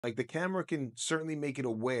Like the camera can certainly make it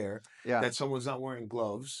aware Yeah. that someone's not wearing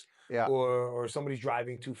gloves Yeah. or somebody's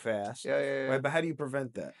driving too fast, Yeah, yeah, yeah. right? But how do you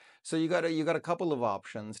prevent that? So you got a couple of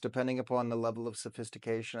options depending upon the level of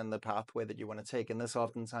sophistication and the pathway that you want to take. And this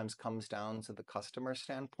oftentimes comes down to the customer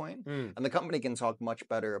standpoint. Mm. And the company can talk much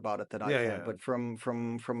better about it than I Yeah, can. yeah. But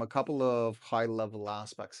from a couple of high level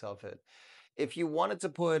aspects of it, if you wanted to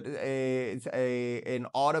put an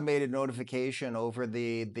automated notification over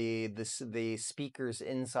the speakers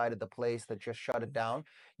inside of the place that just shut it down,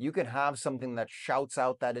 you can have something that shouts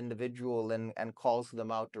out that individual and calls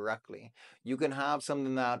them out directly. You can have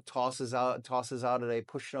something that tosses out a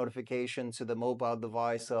push notification to the mobile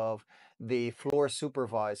device of the floor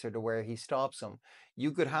supervisor to where he stops them.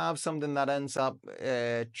 You could have something that ends up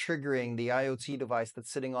triggering the IoT device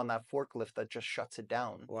that's sitting on that forklift that just shuts it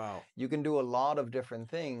down. Wow. You can do a lot of different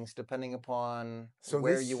things depending upon So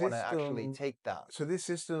where this you want to actually system, take that. so this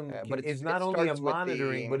system But is it not only a starts with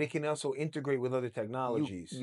monitoring, the but it can also integrate with other you technologies.